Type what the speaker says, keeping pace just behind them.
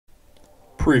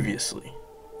Previously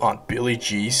on Billy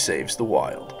G Saves the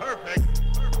Wild.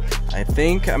 I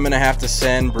think I'm going to have to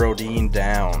send Brodeen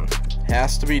down.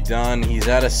 Has to be done. He's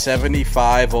at a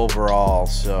 75 overall,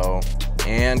 so...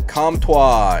 And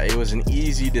Comtois, it was an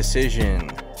easy decision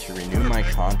to renew my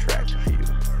contract with you.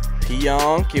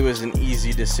 Pionk, it was an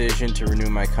easy decision to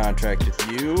renew my contract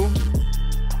with you.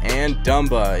 And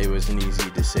Dumba, it was an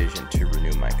easy decision to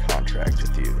renew my contract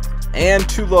with you. And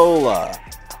Tulola,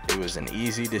 it was an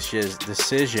easy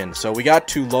decision. So we got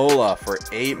Tulola for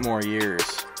 8 more years.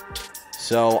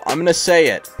 So I'm going to say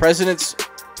it. President's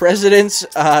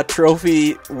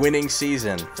Trophy winning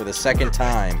season for the second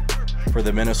time for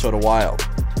the Minnesota Wild.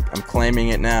 I'm claiming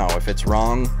it now. If it's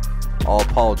wrong, I'll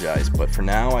apologize. But for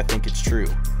now, I think it's true.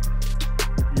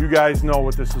 You guys know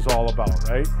what this is all about,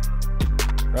 right?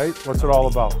 Right? What's it all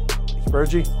about?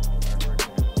 Spurgey?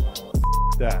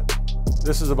 That.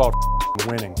 This is about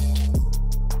winning.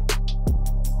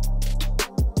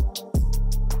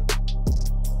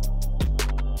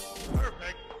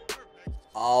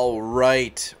 All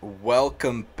right,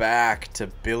 welcome back to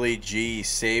Billy G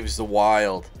Saves the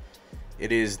Wild.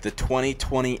 It is the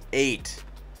 2028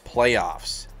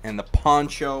 playoffs, and the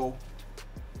poncho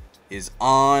is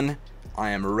on. I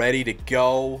am ready to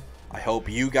go. I hope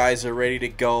you guys are ready to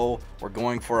go. We're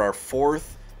going for our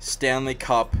 4th Stanley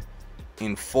Cup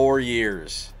in 4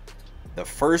 years. The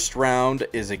first round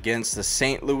is against the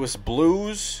St. Louis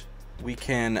Blues. We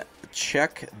can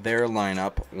check their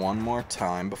lineup one more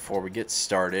time before we get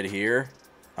started here.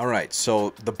 All right,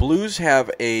 so the Blues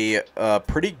have a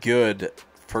pretty good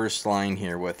first line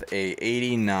here with a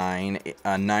 89,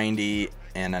 a 90,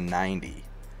 and a 90.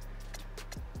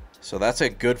 So that's a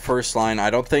good first line. I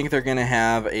don't think they're going to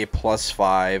have a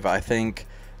 +5. I think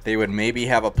they would maybe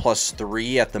have a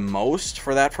 +3 at the most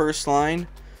for that first line.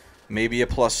 Maybe a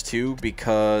 +2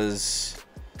 because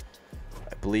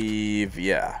I believe,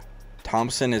 yeah,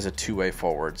 Thompson is a two-way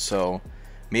forward, so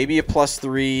maybe a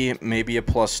 +3, maybe a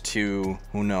 +2.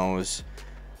 Who knows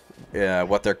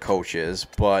what their coach is,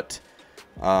 but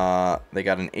they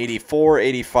got an 84,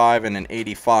 85, and an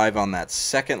 85 on that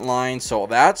second line. So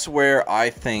that's where I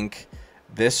think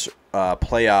this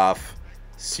playoff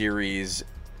series,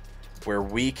 where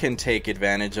we can take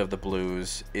advantage of the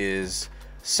Blues, is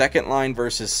second line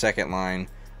versus second line,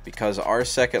 because our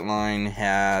second line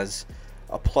has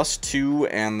a +2,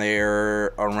 and they're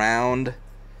around,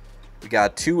 we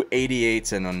got 2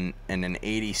 88s and an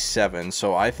 87.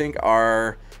 So I think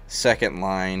our second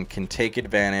line can take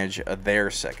advantage of their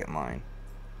second line.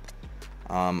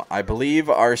 I believe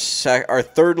our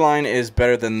third line is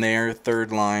better than their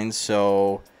third line,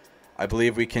 so I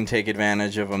believe we can take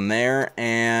advantage of them there.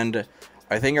 And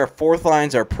I think our fourth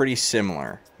lines are pretty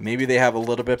similar. Maybe they have a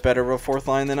little bit better of a fourth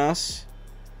line than us.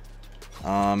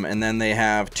 And then they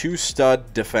have 2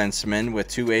 stud defensemen with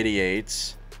 2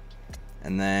 88s.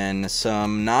 And then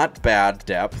some not bad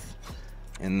depth.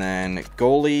 And then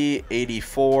goalie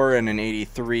 84 and an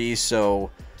 83. So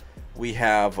we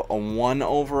have a 1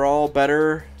 overall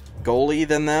better goalie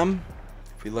than them.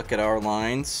 If we look at our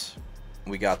lines,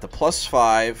 we got the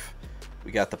 +5.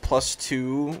 We got the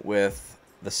 +2 with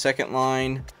the second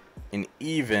line, and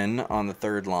even on the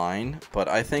third line. But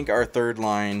I think our third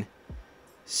line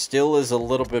still is a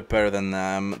little bit better than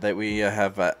them. That we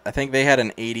have, I think they had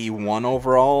an 81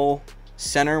 overall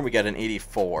center. We got an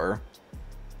 84.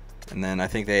 And then I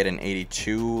think they had an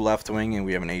 82 left wing, and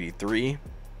we have an 83.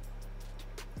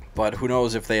 But who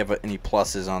knows if they have any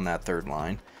pluses on that third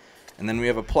line. And then we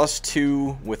have a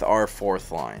 +2 with our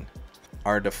fourth line.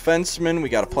 Our defensemen, we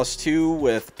got a +2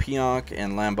 with Pionk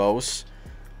and Lambos.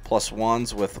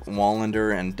 +1s with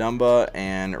Wallander and Dumba,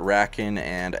 and Rakin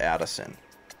and Addison.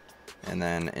 And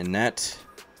then in net,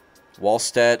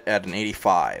 Wallstedt at an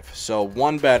 85. So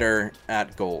 1 better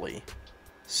at goalie.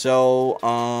 So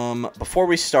before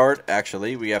we start,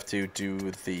 actually, we have to do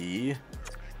the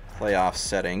playoff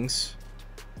settings.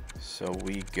 So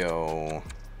we go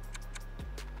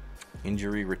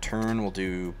injury return. We'll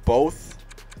do both.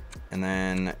 And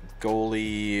then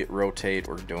goalie rotate,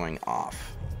 we're doing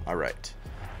off. All right.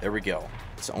 There we go.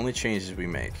 It's the only changes we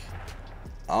make.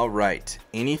 All right.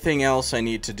 Anything else I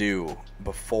need to do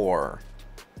before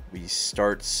we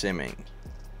start simming?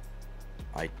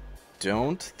 I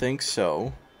don't think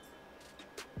so.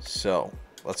 So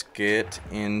let's get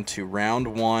into round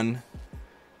 1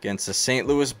 against the St.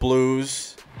 Louis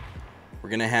Blues. We're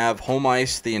going to have home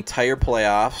ice the entire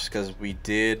playoffs because we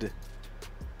did,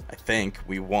 I think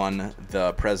we won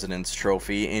the President's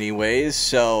Trophy anyways.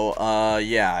 So,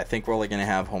 yeah, I think we're only going to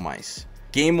have home ice.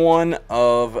 Game 1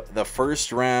 of the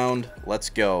first round. Let's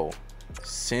go.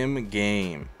 Sim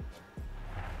game.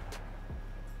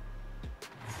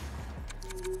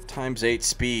 Times 8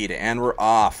 speed, and we're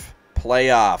off.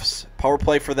 Playoffs. Power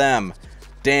play for them.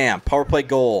 Damn. Power play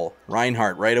goal.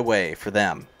 Reinhardt right away for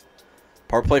them.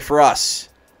 Power play for us.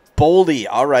 Boldy.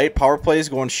 All right. Power play is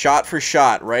going shot for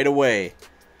shot right away.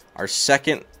 Our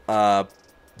second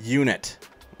unit.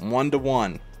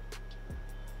 1-1.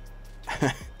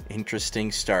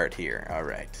 Interesting start here. All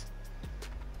right.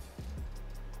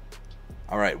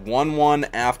 All right. 1-1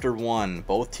 after 1.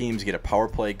 Both teams get a power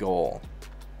play goal.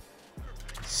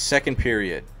 Second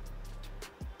period.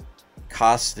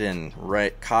 Costin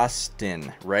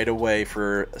right away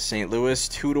for St. Louis.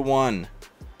 2-1.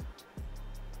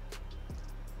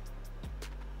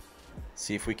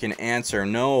 See if we can answer.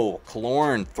 No.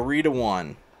 Killorn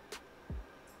 3-1.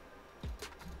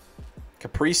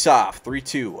 Kaprizov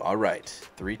 3-2. All right.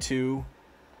 3-2.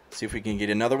 See if we can get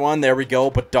another one. There we go.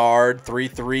 Bedard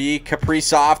 3-3.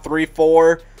 Kaprizov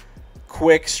 3-4.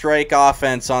 Quick strike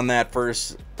offense on that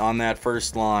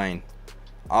first line.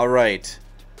 All right.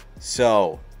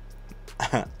 So,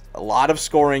 a lot of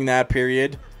scoring that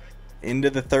period. Into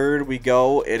the third we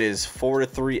go. It is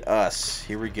 4-3 us.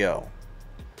 Here we go.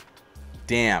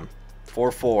 Damn.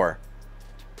 4-4.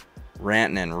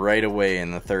 Rantanen right away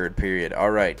in the third period.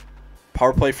 All right.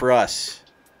 Power play for us.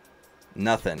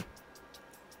 Nothing.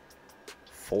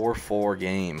 4-4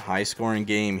 game. High scoring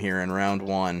game here in round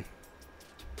 1.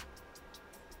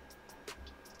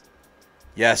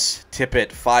 Yes. Tippett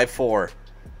 5-4.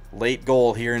 Late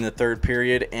goal here in the third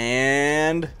period.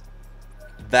 And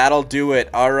that'll do it.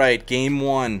 All right. Game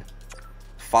 1.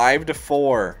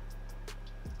 5-4.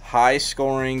 High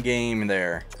scoring game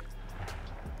there.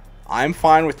 I'm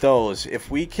fine with those.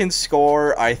 If we can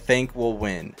score, I think we'll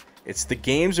win. It's the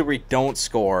games where we don't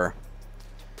score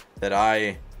that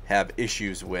I have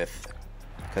issues with.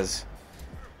 Because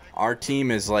our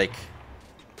team is like,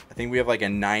 I think we have like a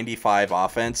 95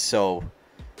 offense. So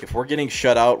if we're getting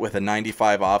shut out with a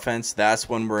 95 offense, that's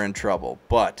when we're in trouble.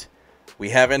 But we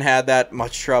haven't had that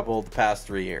much trouble the past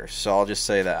 3 years. So I'll just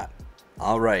say that.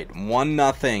 All right.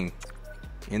 1-0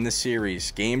 in the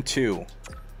series. Game 2.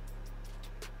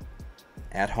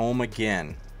 At home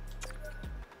again.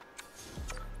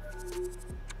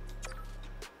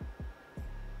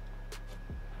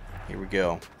 Here we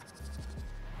go.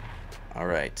 All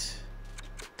right.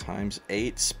 Times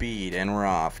 8 speed, and we're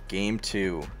off. Game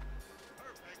 2.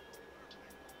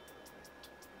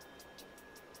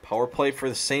 Power play for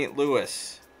the St.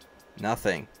 Louis.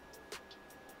 Nothing.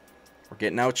 We're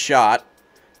getting outshot.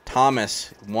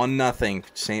 Thomas, 1-0.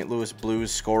 St. Louis Blues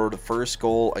scored the first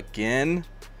goal again.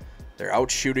 They're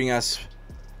outshooting us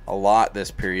a lot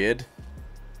this period.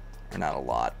 Or not a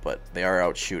lot, but they are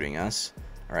outshooting us.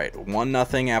 All right,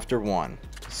 1-0 after 1.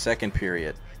 Second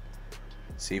period.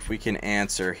 See if we can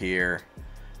answer here.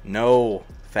 No.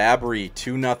 Fabry,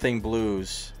 2-0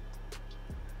 Blues.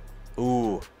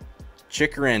 Ooh.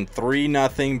 Chikrin,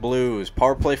 3-0 Blues.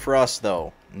 Power play for us,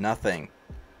 though. Nothing.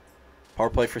 Power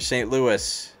play for St.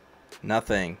 Louis.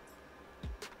 Nothing.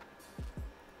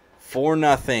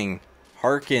 4-0.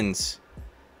 Harkins.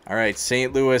 All right,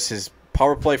 St. Louis is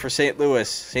power play for St. Louis.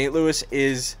 St. Louis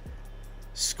is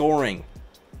scoring.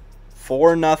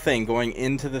 4-0 going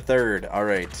into the third. All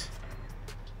right.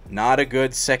 Not a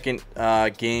good second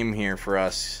game here for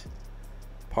us.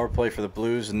 Power play for the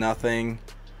Blues, nothing.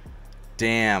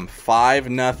 Damn,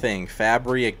 5-0.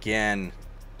 Fabry again.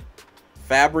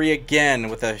 Fabry again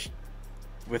with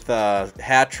a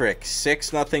hat trick.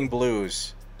 6-0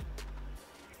 Blues.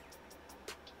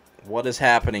 What is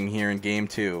happening here in game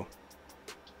 2?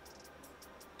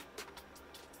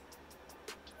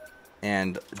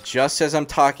 And just as I'm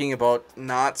talking about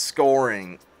not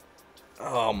scoring,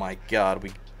 oh my God,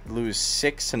 we lose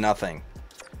 6-0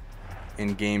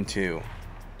 in game 2.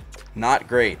 Not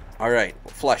great. All right,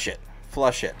 flush it.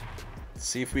 Flush it. Let's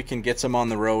see if we can get some on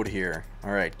the road here.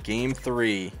 All right, game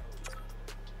 3.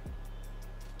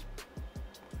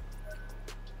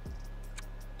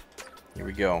 Here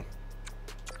we go.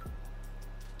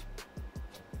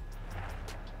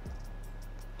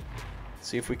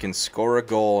 See if we can score a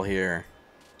goal here.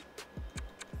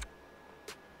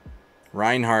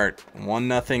 Reinhardt,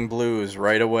 1-0 Blues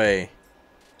right away.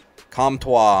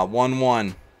 Comtois,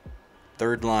 1-1.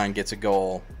 Third line gets a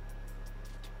goal.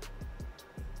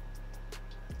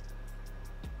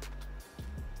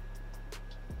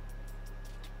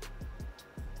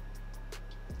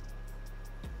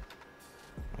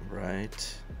 All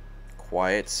right.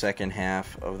 Quiet second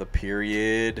half of the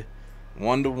period.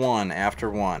 1-1 after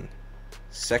 1.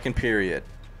 Second period.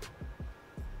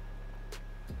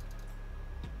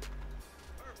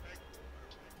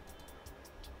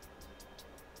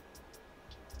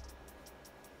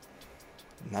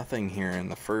 Nothing here in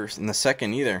the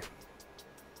second either.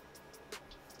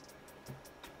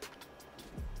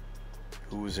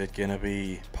 Who's it gonna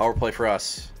be? Power play for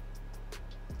us.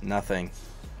 Nothing.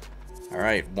 All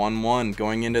right, 1-1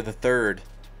 going into the third.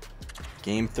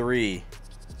 Game 3.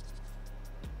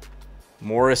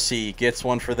 Morrissey gets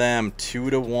one for them.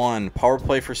 2-1. Power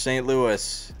play for St.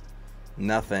 Louis.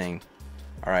 Nothing.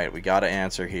 All right, we got to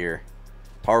answer here.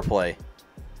 Power play.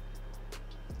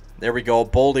 There we go.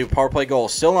 Boldy, power play goal.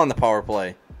 Still on the power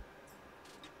play.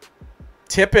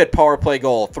 Tippett, power play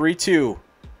goal. 3-2.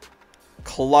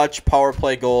 Clutch power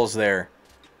play goals there.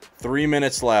 3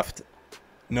 minutes left.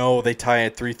 No, they tie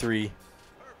at 3-3.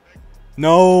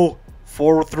 No,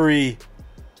 4-3.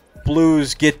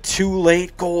 Blues get 2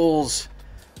 late goals.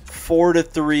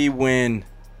 4-3 win.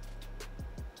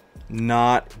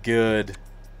 Not good.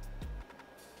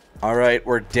 All right,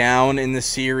 we're down in the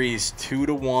series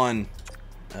 2-1.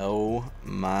 Oh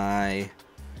my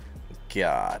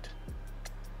God.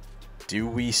 Do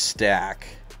we stack?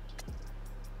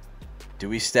 Do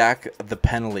we stack the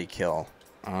penalty kill?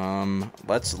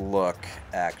 Let's look,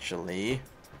 actually.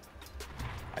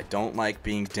 I don't like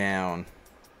being down.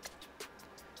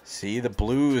 See, the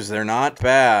Blues, they're not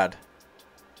bad.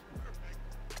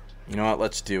 You know what?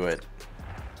 Let's do it.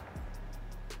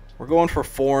 We're going for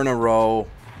 4 in a row.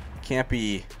 Can't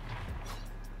be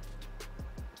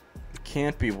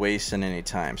wasting any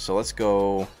time. So let's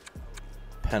go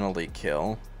penalty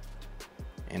kill.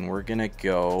 And we're going to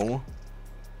go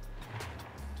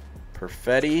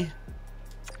Perfetti.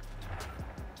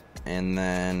 And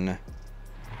then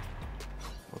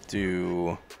we'll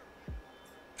do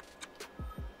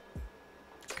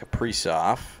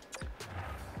Kaprizov.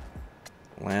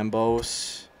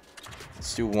 Lambos.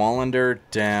 Let's do Wallander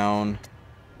down.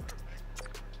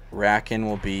 Rakin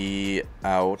will be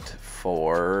out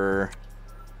for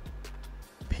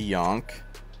Pionk.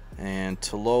 And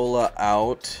Talola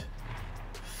out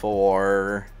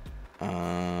for,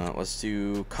 let's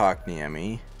do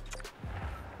Kotkaniemi.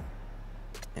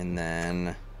 And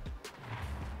then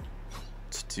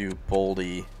let's do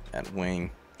Boldy at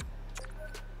wing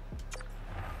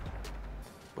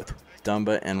with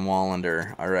Dumba and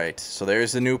Wallander. All right, so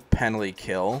there's the new penalty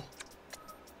kill.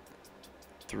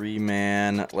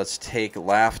 3-man. Let's take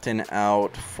Lafton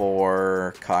out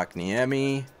for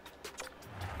Kotkaniemi.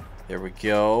 There we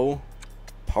go.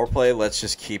 Power play, let's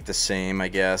just keep the same, I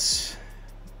guess.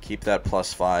 Keep that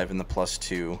 +5 and the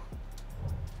 +2.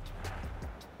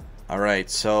 All right,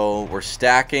 so we're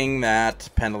stacking that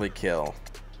penalty kill.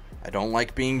 I don't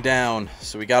like being down,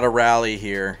 so we got to rally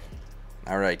here.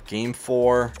 All right, game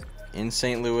 4 in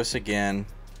St. Louis again.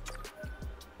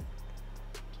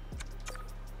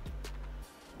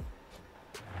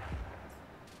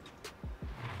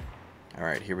 All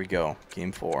right, here we go.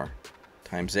 Game 4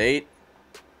 ×8.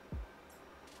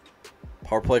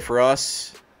 Power play for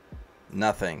us.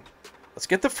 Nothing. Let's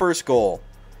get the first goal.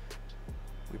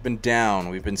 We've been down.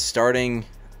 We've been starting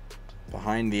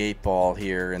behind the 8 ball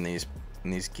here in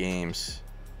these games.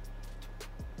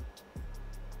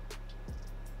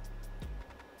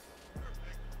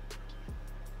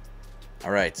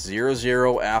 All right,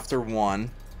 0-0 after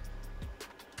 1.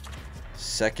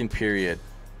 Second period.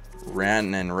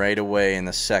 Rantanen right away in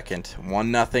the second.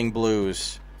 1-0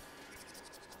 Blues.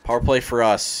 Power play for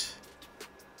us.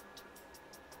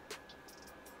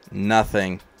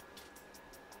 Nothing.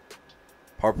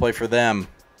 Power play for them.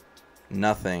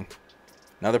 Nothing.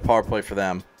 Another power play for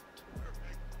them.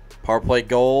 Power play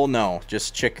goal? No,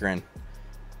 just Chychrun.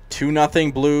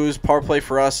 2-0 Blues. Power play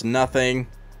for us? Nothing.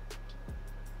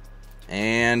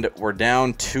 And we're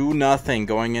down 2-0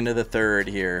 going into the third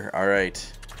here. All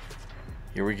right.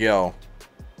 Here we go.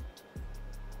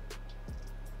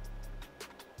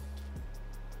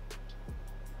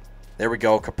 There we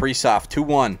go. Kaprizov,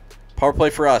 2-1. Power play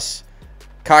for us.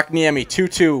 Kotkaniemi,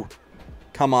 2-2.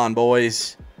 Come on,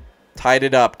 boys. Tied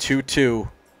it up, 2-2.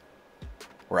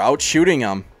 We're out shooting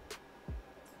them.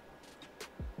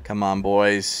 Come on,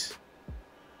 boys.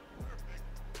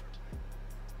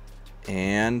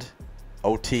 And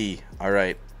OT. All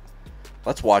right.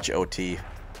 Let's watch OT.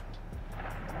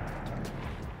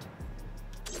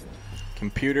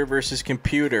 Computer versus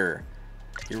computer.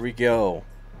 Here we go.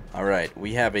 All right.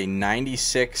 We have a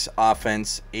 96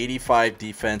 offense, 85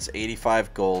 defense,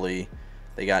 85 goalie.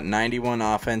 They got 91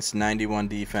 offense, 91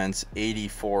 defense,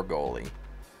 84 goalie.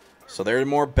 So they're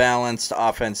more balanced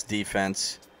offense,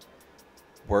 defense.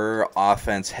 We're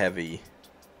offense heavy.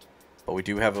 But we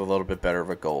do have a little bit better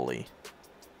of a goalie.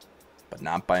 But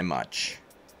not by much.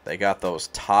 They got those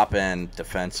top-end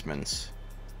defensemen.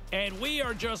 And we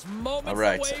are just moments all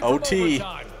right, away OT. from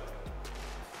overtime.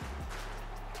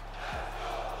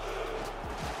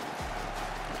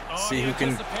 See who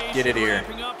can get it here.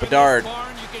 Bedard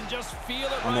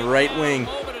on the right wing.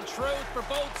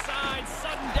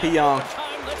 Pionk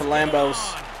to Lambos.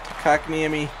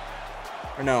 Kokniemi.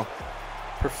 Or no.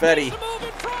 Perfetti.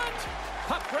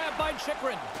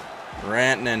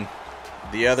 Rantanen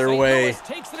the other way.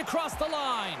 Takes it across the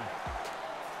line.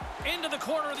 Into the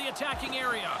corner of the attacking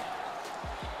area.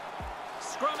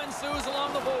 Scrum ensues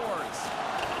along the boards.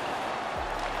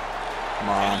 Come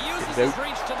on. Get it out.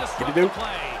 Get it out.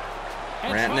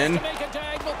 Rantanen.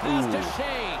 Ooh.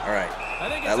 All right.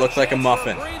 That looked like a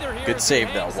muffin. Good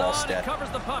save, though, Wallstedt.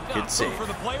 Good save. For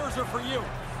the players or for you?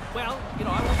 Well, you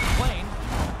know, I won't complain.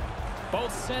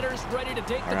 Both centers ready to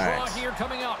take the draw here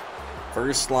coming up.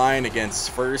 First line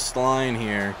against first line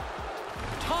here.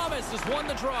 Thomas has won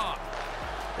the draw.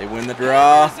 They win the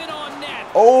draw.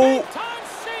 Oh! Big-time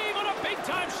save on a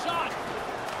big-time shot.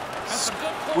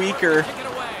 Squeaker.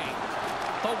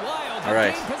 All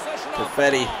right.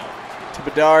 Perfetti to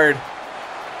Bedard.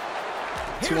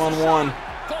 2-on-1.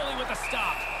 Goalie with a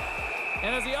stop.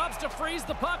 And as he opts to freeze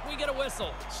the puck, we get a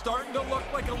whistle. Starting to look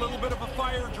like a little bit of a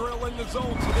fire drill in the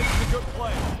zone, so this is a good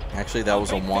play. Actually, that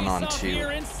was a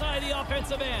 1-on-2. Inside the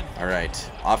offensive end. All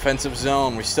right. Offensive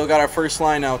zone. We still got our first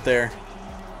line out there.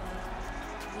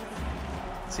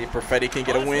 See if Perfetti can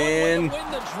get a win.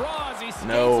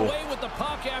 No. Away with the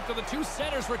puck after the two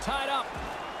centers were tied up.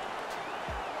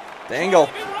 Dangle.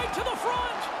 Right to the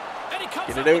front. And he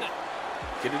comes Get it out.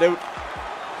 Get it out.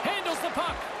 Handles the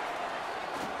puck.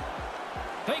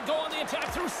 They go on the attack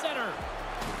through center.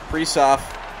 Prisoff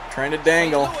trying to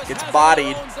dangle. Gets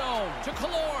bodied. To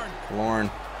Killorn.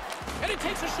 And he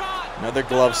takes a shot. Another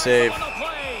glove save.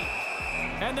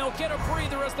 And they'll get a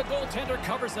breather as the goaltender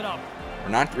covers it up. We're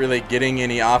not really getting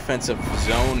any offensive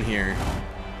zone here.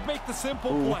 Make the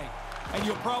simple play, and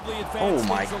you'll probably advance. Oh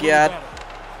my God.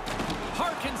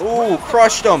 Ooh,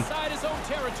 crushed him.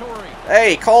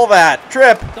 Hey, call that.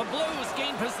 Trip. The Blues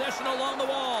gain possession along the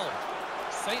wall.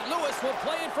 St. Louis will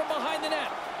play it from behind the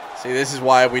net. See, this is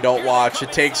why we don't watch.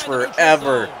 It takes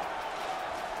forever.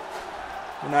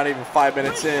 We're not even 5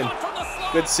 minutes in.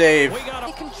 Good save.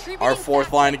 Our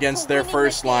fourth line against their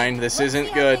first line. This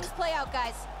isn't good.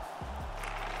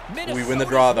 We win the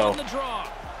draw, though.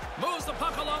 Moves the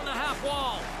puck along the half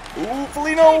wall. Ooh,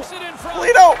 Foligno.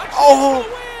 Foligno. Oh.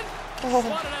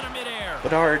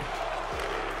 Bedard.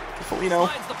 Foligno.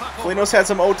 Foligno's had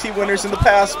some OT winners in the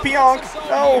past. Pionk.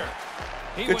 No.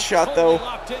 Good shot, though.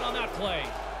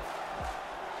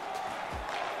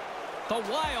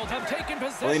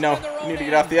 Foligno, you need to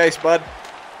get off the ice, bud.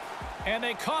 And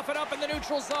they cough it up in the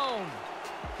neutral zone.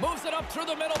 Moves it up through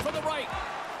the middle from the right.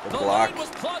 Good block. Was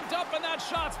plugged up and that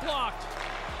shot's blocked.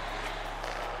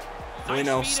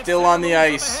 Foligno still on the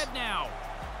ice.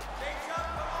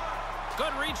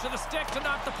 Good reach to the stick to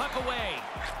knock the puck away.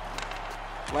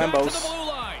 Lambos.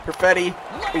 Perfetti.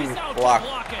 Ooh, block.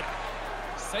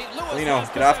 Foligno,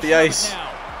 get off the ice.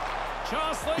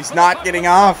 He's not getting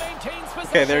off.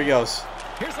 Okay, there he goes.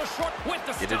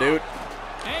 Get it out.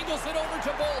 Angles it over to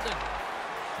Bolden.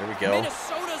 There we go.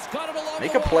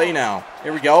 Make a play now.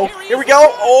 Here we go. Here we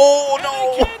go. Oh,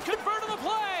 no.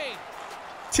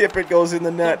 Tippett goes in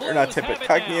the net. Or not Tippett.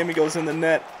 Kokniemi goes in the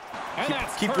net.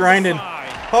 Keep grinding.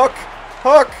 Hook.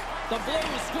 Hook.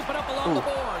 Ooh,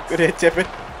 good hit, Tippett.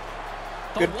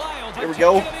 Good. Here we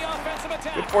go.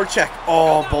 Good forecheck.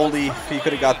 Oh, Boldy. He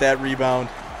could have got that rebound.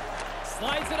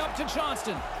 Slides it up to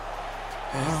Johnston.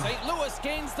 St. Louis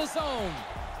gains the zone.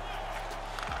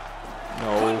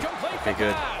 No. Okay,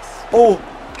 good. Oh.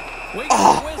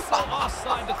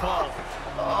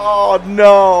 Oh,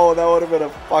 no. That would have been a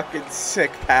fucking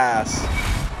sick pass.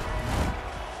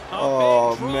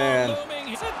 Oh, man.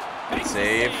 Good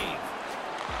save.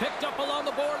 Picked up along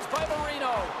the boards by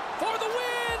Marino for the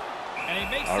win. And he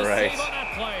makes the save on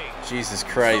that play. Jesus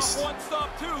Christ. Stop one,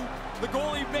 stop two. The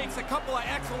goalie makes a couple of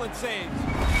excellent saves.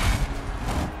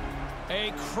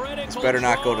 A critical this better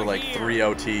not go to like 3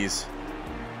 OTs.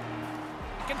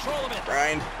 Control of it.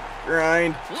 Grind.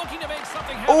 Grind. Looking to make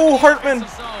something oh, Hartman.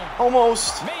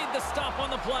 Almost. Made the stop on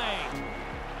the play.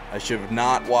 I should have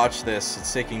not watched this.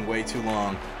 It's taking way too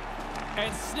long.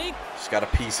 And sneak. Just got a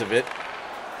piece of it.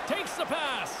 Takes the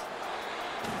pass.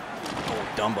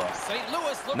 Oh, Dumba. St.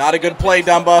 Louis not a good play,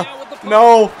 Dumba.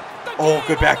 No. Oh,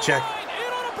 good back check.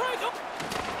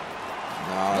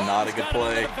 No, not a good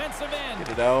play. Get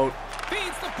it out.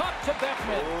 Feeds the puck to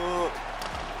Beckman.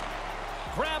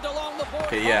 Grabbed along the board.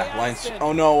 Okay, yeah. Lines.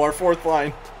 Oh no, our fourth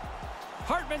line.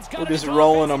 We're just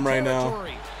rolling them right now.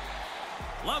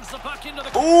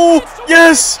 Ooh,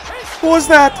 yes! What was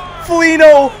that?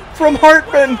 Foligno from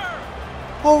Hartman.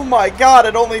 Oh my god,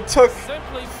 it only took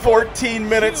Simply 14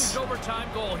 minutes. huge overtime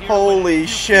goal here. Holy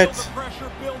shit. The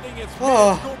pressure building as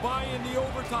Oh. minutes go by in the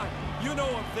overtime. You know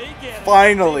if they get it,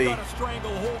 Finally. they've got a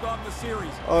stranglehold on the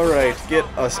series. All right, That's get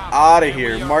not what us happened. out of And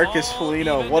here. we are Marcus all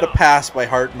Foligno, evened what a up. pass by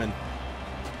Hartman.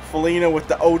 Foligno with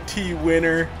the OT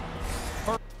winner.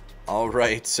 All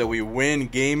right, so we win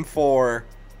game 4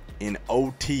 in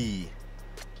OT.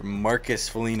 From Marcus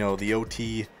Foligno, the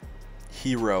OT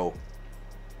hero.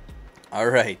 All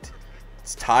right,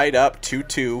 it's tied up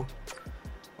 2-2.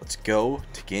 Let's go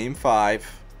to game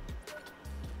 5.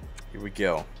 Here we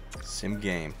go. Sim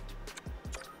game.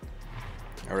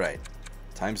 All right,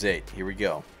 times 8. Here we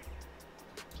go.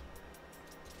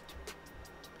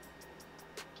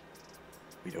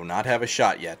 We do not have a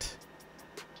shot yet.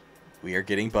 We are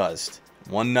getting buzzed.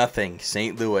 1-0,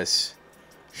 St. Louis.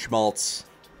 Schmaltz.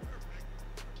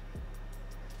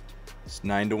 It's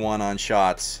 9-1 on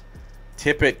shots.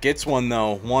 Tippett gets one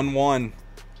though. 1-1.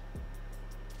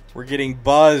 We're getting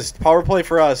buzzed. Power play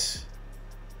for us.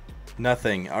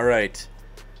 Nothing. All right.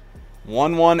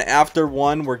 1-1 after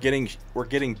 1. We're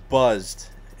getting buzzed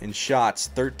in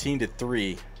shots.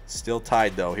 13-3. Still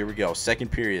tied though. Here we go.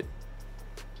 Second period.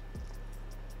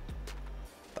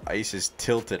 The ice is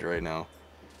tilted right now.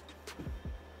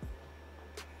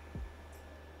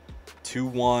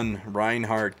 2-1.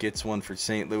 Reinhardt gets one for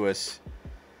St. Louis.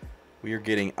 We are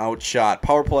getting outshot.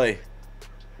 Power play.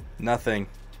 Nothing.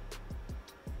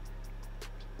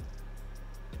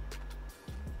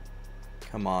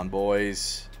 Come on,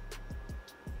 boys.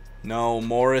 No,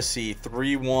 Morrissey.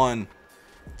 3-1.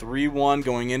 3-1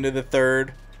 going into the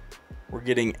third. We're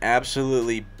getting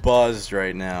absolutely buzzed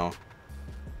right now.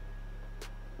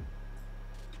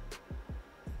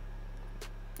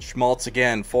 Schmaltz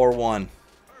again. 4-1.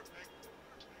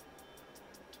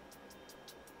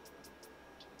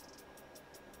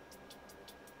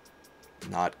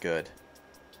 Not good.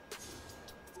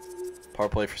 Power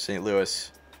play for St.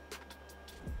 Louis.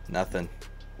 Nothing.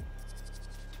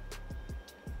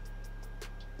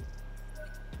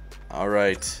 All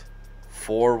right.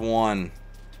 4-1.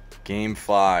 Game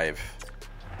 5.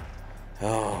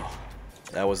 Oh,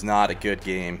 that was not a good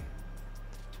game.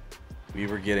 We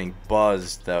were getting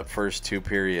buzzed the first 2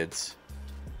 periods.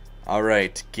 All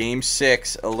right. Game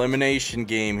 6. Elimination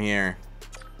game here.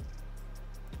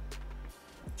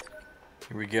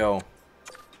 Here we go.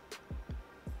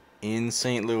 In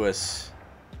St. Louis.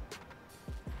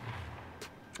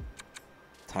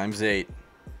 Times 8.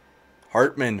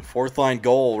 Hartman, 4th line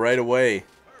goal right away.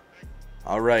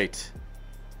 All right.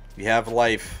 We have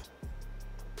life.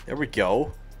 There we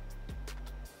go.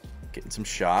 Getting some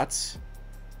shots.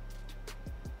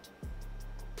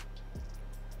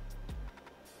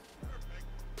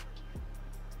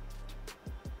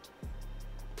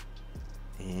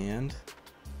 And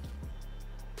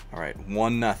all right,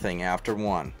 1-0 after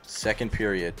 1. Second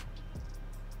period.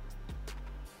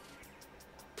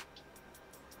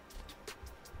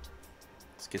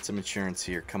 Let's get some insurance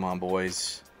here. Come on,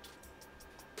 boys.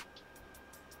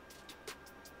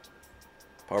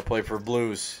 Power play for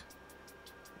Blues.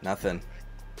 Nothing.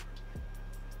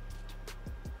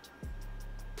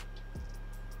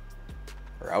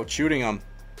 We're out shooting them.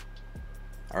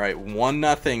 All right,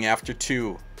 1-0 after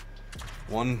 2.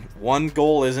 One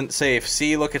goal isn't safe.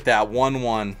 See, look at that.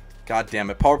 1-1. God damn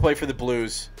it. Power play for the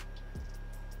Blues.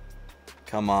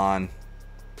 Come on.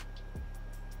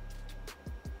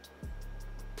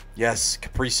 Yes,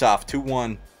 Kaprizov.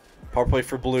 2-1. Power play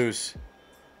for Blues.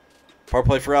 Power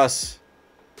play for us.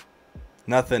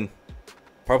 Nothing.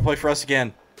 Power play for us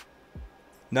again.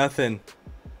 Nothing.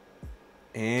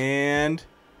 And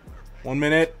 1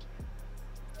 minute.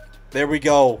 There we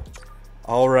go.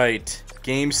 All right.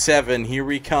 Game 7. Here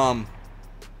we come.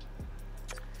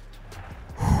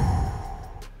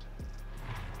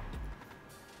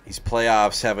 These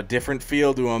playoffs have a different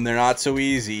feel to them. They're not so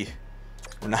easy.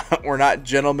 We're not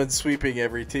gentlemen sweeping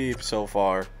every team so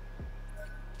far.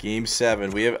 Game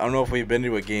 7. I don't know if we've been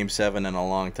to a Game 7 in a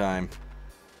long time.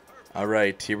 All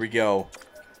right, here we go.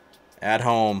 At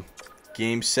home.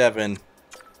 Game 7.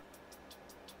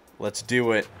 Let's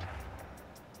do it.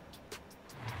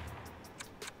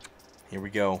 Here we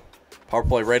go. Power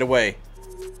play right away.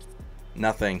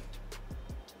 Nothing.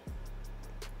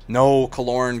 No,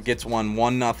 Killorn gets one.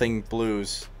 1-0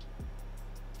 Blues.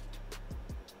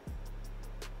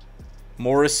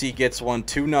 Morrissey gets one.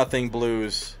 2-0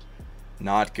 Blues.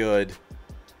 Not good.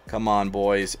 Come on,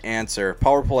 boys. Answer.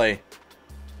 Power play.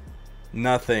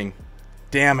 Nothing.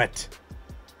 Damn it.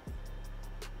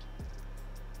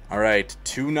 All right.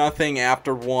 2-0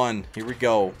 after 1. Here we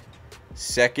go.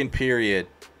 Second period.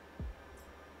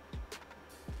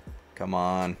 Come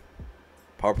on.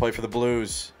 Power play for the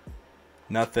Blues.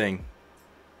 Nothing.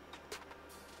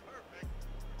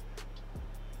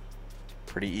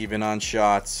 Pretty even on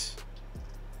shots.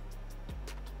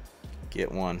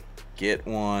 Get one. Get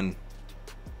one.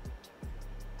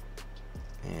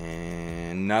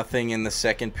 And nothing in the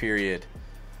second period.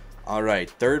 All right,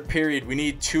 third period. We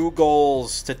need 2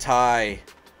 goals to tie.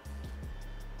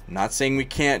 Not saying we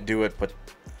can't do it, but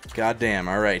goddamn.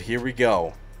 All right, here we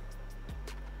go.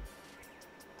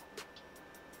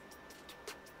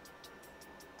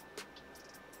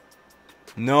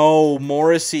 No,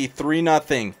 Morrissey,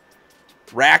 3-0.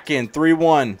 Rackin,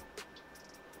 3-1.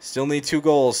 Still need 2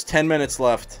 goals. 10 minutes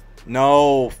left.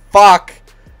 No, fuck.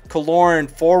 Killorn,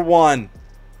 4-1.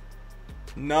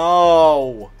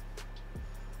 No.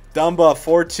 Dumba,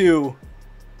 4-2.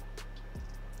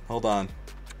 Hold on.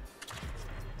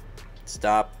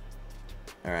 Stop.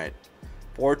 All right.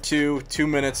 4-2, 2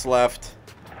 minutes left.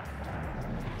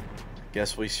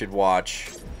 Guess we should watch.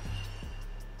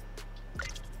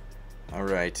 All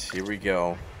right, here we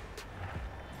go.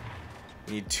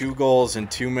 Need 2 goals in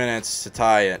 2 minutes to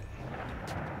tie it,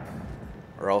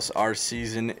 or else our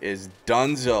season is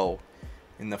donezo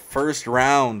in the first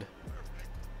round.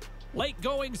 Late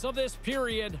goings of this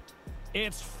period.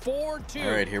 It's 4-2.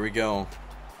 All right, here we go.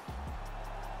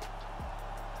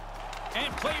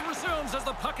 And play resumes as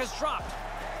the puck is dropped.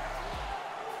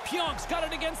 Pionk's got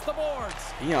it against the boards.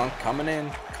 Pionk coming in.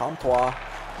 Comtois.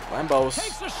 Lambos.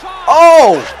 Takes a shot.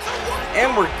 Oh!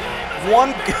 And we're one,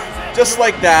 just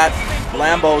like that.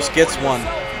 Lambos gets one.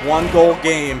 1-goal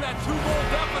game.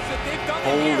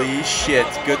 Holy shit.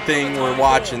 Good thing we're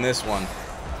watching this one.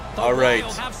 All right.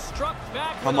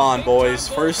 Come on, boys.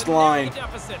 First line.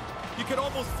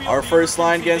 Our first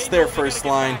line against their first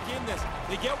line.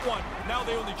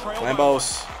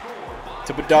 Lambos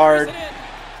to Bedard.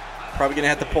 Probably going to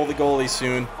have to pull the goalie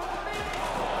soon.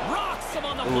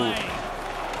 Ooh.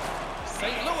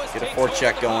 Get a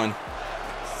forecheck going.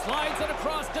 Slides it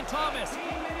across to Thomas.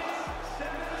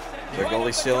 Is our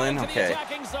goalie still in? Okay.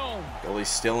 Goalie's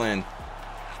still in.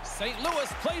 St.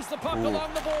 Louis plays the puck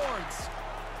along the boards.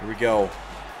 Here we go.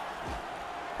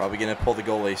 Probably going to pull the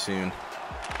goalie soon.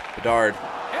 Bedard.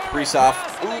 Kaprizov.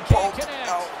 Ooh, poked.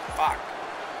 Oh, fuck.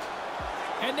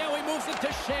 And now he moves it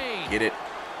to Shane. Get it.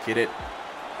 Get it.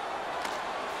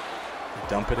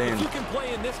 Dump it in. If you can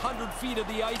play in this 100 feet of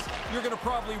the ice, you're going to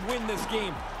probably win this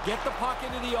game. Get the puck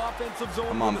into the offensive zone.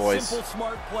 Come on, with boys. A simple,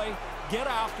 smart play. Get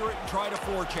after it and try to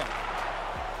forecheck.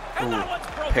 And that one's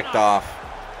broken Picked off.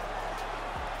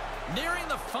 Nearing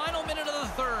the final minute of the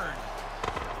third.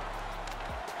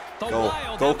 The Go.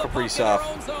 Wild Go, have the puck in their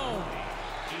Kaprizov. own zone.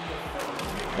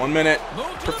 1 minute. Move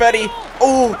to the Perfetti. middle.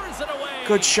 Oh, Turns it away.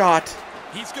 good shot.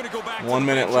 He's going to go back 1 to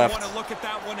minute the bench left. and want to look at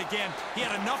that one again. He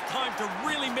had enough time to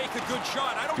really make a good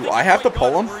shot. I don't Do think I he have to quite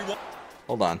pull got him? it where he wa-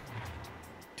 Hold on.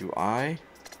 Do I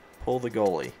pull the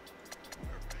goalie?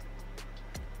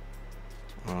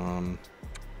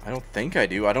 I don't think I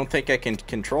do. I don't think I can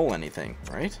control anything,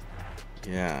 right?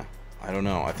 Yeah. I don't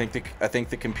know. I think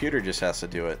the computer just has to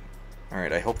do it. All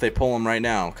right. I hope they pull him right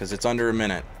now because it's under a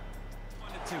minute.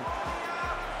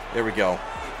 There we go.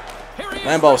 Here he is,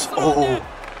 Lambos. right on Oh. net.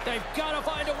 They've got to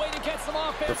find a way to get some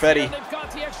offense. Perfetti. And they've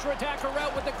got the extra attacker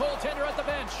out with the goaltender at the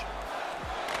bench.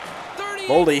 38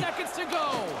 Boldy. seconds to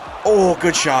go. Oh,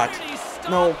 good shot. How did he stop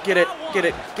No, get it, that get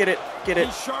it, one? get it, get it.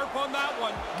 He's sharp on that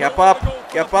one. Gap Nowhere up, to go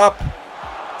for gap the up. puck.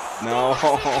 No.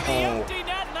 Scores into the empty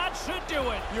net, and that should do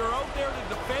it. You're out there to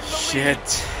defend the Shit.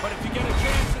 lead. But if you get a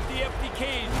chance at the empty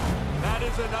cage, that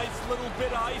is a nice little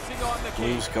bit of icing on the cake.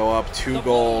 Blues go up The 2 Blues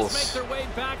goals. make their way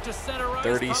back to center ice,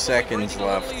 30 probably seconds breathing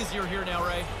a little left. easier here now,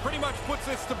 Ray. Pretty much puts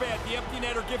this to bed. The empty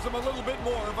netter gives him a little bit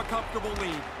more of a comfortable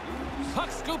lead.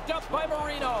 Puck scooped up by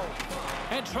Marino.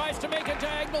 And tries to make a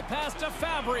diagonal pass to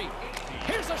Fabry.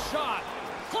 Here's a shot.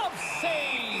 Glove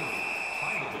save.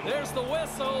 There's the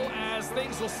whistle as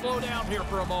things will slow down here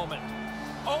for a moment.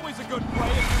 Always a good play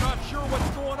if you're not sure what's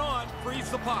going on. Freeze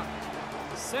the puck.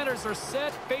 Centers are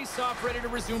set. Face-off ready to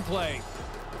resume play.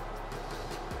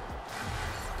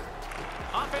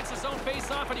 Offensive zone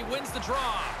face-off, and he wins the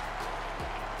draw.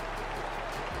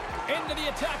 Into the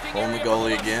attacking Pulling the area goalie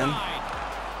from left again. side.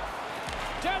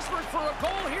 Desperate for a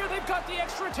goal here. They've got the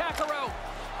extra attacker out.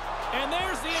 And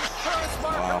there's the insurance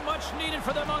marker, Wow. much needed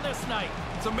for them on this night.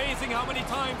 It's amazing how many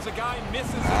times a guy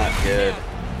misses an Not empty good. net,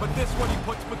 but this one he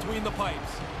puts between the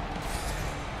pipes.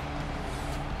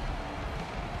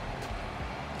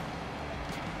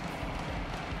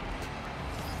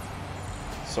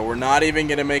 So we're not even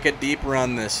going to make a deep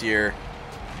run this year.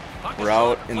 Puck is We're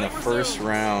out shot. in Play the first resumes.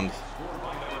 round.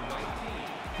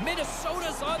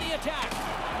 Minnesota's on the attack.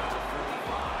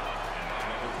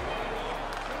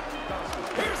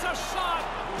 a shot.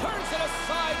 Turns it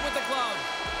aside with the glove.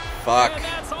 Fuck. And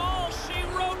that's all she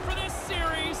wrote for this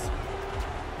series.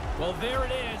 Well, there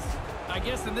it is. I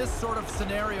guess in this sort of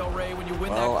scenario, Ray, when you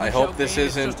win Well, that I hope this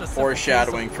isn't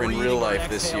foreshadowing for in real life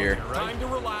this year. Right? Time to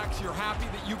relax. You're happy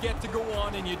that you get to go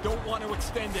on and you don't want to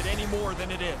extend it any more than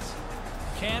it is.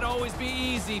 Can't always be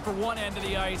easy for one end of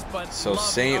the ice, but So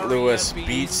St. Louis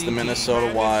beats the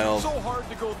Minnesota Wild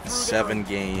 7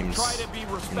 games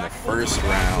in the first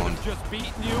round,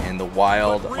 and the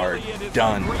Wild are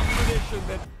done.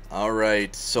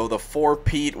 Alright, so the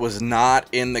four-peat was not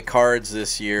in the cards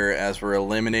this year as we're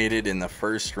eliminated in the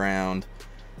first round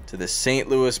to the St.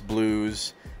 Louis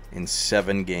Blues in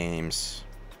 7 games.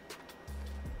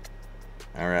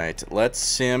 Alright, let's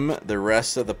sim the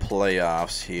rest of the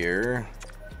playoffs here.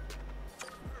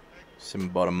 Sim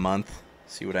about a month,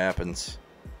 see what happens.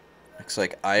 Looks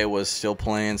like Iowa's still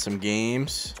playing some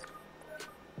games.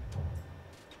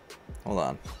 Hold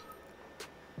on.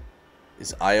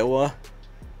 Is Iowa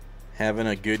having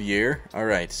a good year?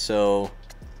 Alright, so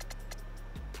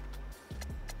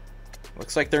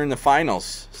looks like they're in the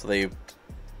finals. So they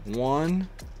won.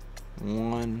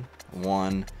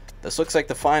 This looks like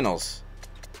the finals.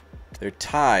 They're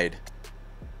tied.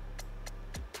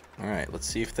 Alright, let's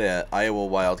see if the Iowa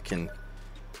Wild can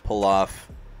pull off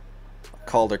a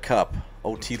Calder Cup.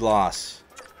 OT loss.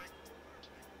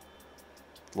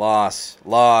 Loss.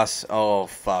 Oh,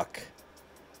 fuck.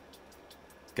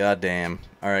 Goddamn.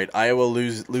 Alright, Iowa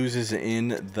loses in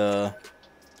the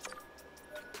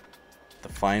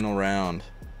final round.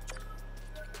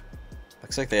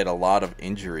 Looks like they had a lot of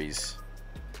injuries.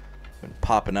 Been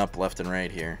popping up left and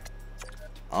right here.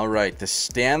 Alright, the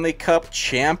Stanley Cup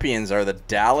champions are the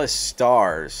Dallas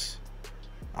Stars.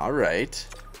 Alright.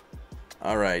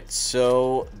 Alright,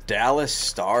 so Dallas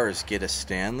Stars get a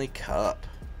Stanley Cup.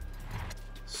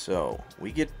 So,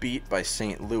 we get beat by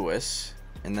St. Louis.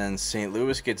 And then St.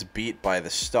 Louis gets beat by the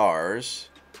Stars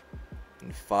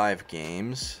in 5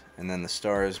 games. And then the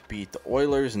Stars beat the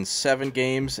Oilers in 7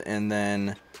 games. And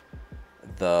then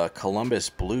the Columbus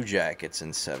Blue Jackets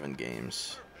in 7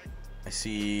 games. I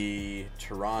see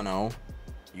Toronto,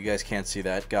 you guys can't see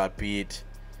that, got beat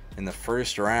in the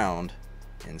first round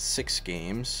in 6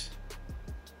 games.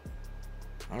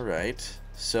 Alright,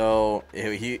 so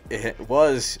it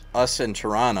was us and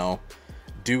Toronto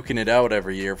duking it out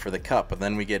every year for the cup, but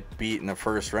then we get beat in the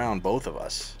first round, both of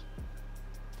us.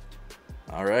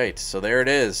 Alright, so there it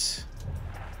is.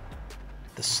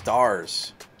 The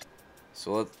Stars.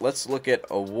 So let's look at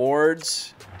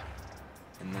awards,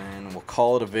 and then we'll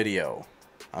call it a video.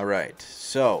 Alright,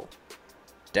 so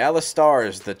Dallas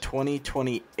Stars, the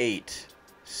 2028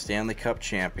 Stanley Cup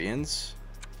champions.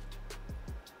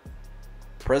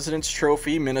 President's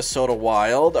Trophy, Minnesota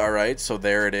Wild. Alright, so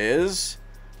there it is.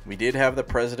 We did have the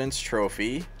President's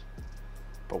Trophy,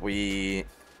 but we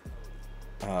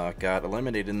got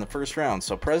eliminated in the first round.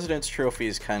 So President's Trophy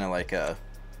is kind of like a,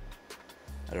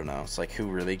 I don't know, it's like who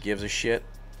really gives a shit.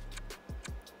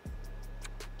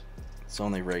 It's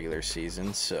only regular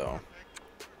season, so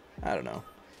I don't know.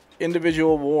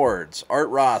 Individual awards. Art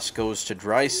Ross goes to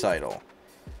Draisaitl,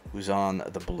 who's on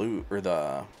the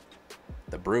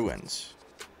Bruins.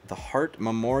 The Hart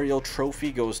Memorial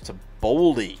Trophy goes to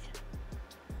Boldy.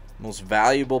 Most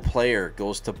valuable player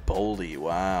goes to Boldy.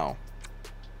 Wow.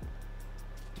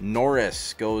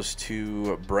 Norris goes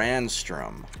to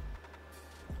Brandstrom.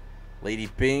 Lady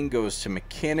Bing goes to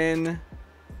McKinnon.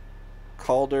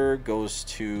 Calder goes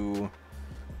to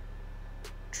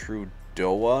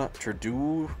Trudeau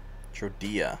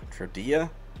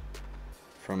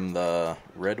from the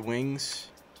Red Wings.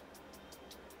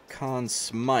 Conn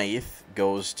Smythe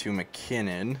goes to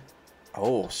McKinnon.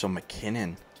 Oh, so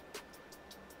McKinnon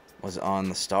was on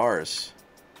the Stars.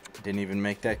 Didn't even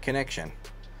make that connection.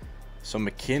 So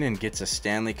McKinnon gets a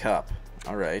Stanley Cup.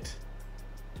 Alright.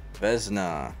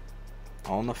 Vezina.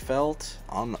 Alnefelt.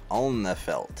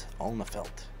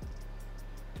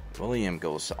 William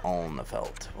goes to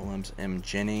Alnefelt. Williams M.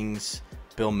 Jennings.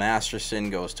 Bill Masterson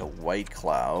goes to White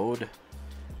Cloud.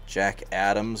 Jack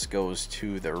Adams goes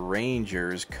to the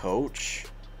Rangers coach.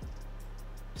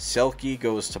 Selke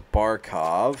goes to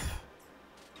Barkov.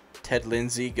 Ted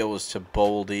Lindsay goes to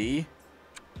Boldy.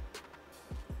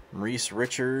 Maurice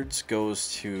Richards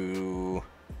goes to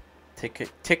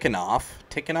Tikhonov.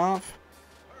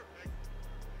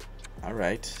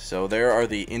 Alright, so there are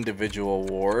the individual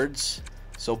awards.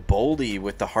 So Boldy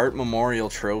with the Hart Memorial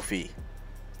Trophy.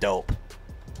 Dope.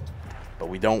 But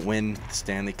we don't win the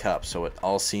Stanley Cup, so it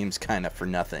all seems kind of for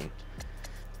nothing.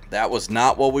 That was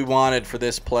not what we wanted for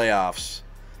this playoffs.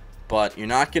 But you're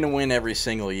not going to win every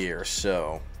single year,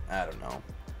 so I don't know.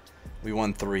 We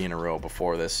won 3 in a row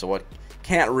before this, so what?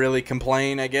 Can't really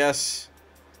complain, I guess.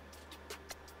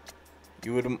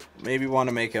 You would maybe want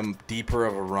to make a deeper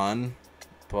of a run,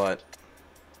 but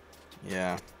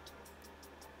yeah.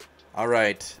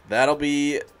 Alright, that'll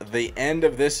be the end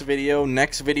of this video.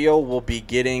 Next video, we'll be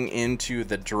getting into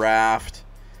the draft,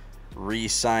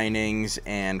 re-signings,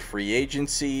 and free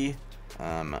agency.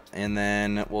 And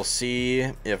then we'll see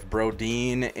if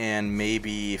Brodin and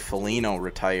maybe Foligno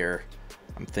retire.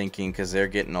 I'm thinking because they're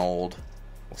getting old.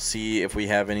 We'll see if we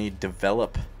have any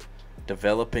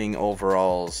developing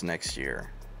overalls next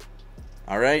year.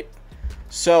 Alright,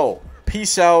 so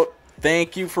peace out.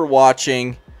 Thank you for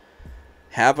watching.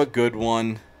 Have a good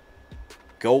one.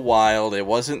 Go Wild. It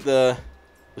wasn't the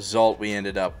result we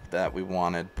ended up that we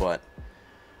wanted, but,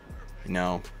 you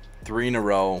know, 3 in a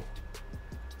row.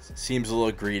 Seems a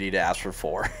little greedy to ask for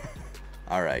 4.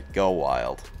 All right, go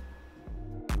Wild.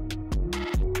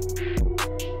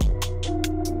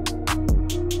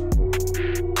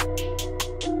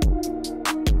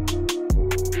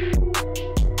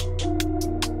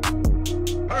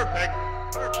 Perfect.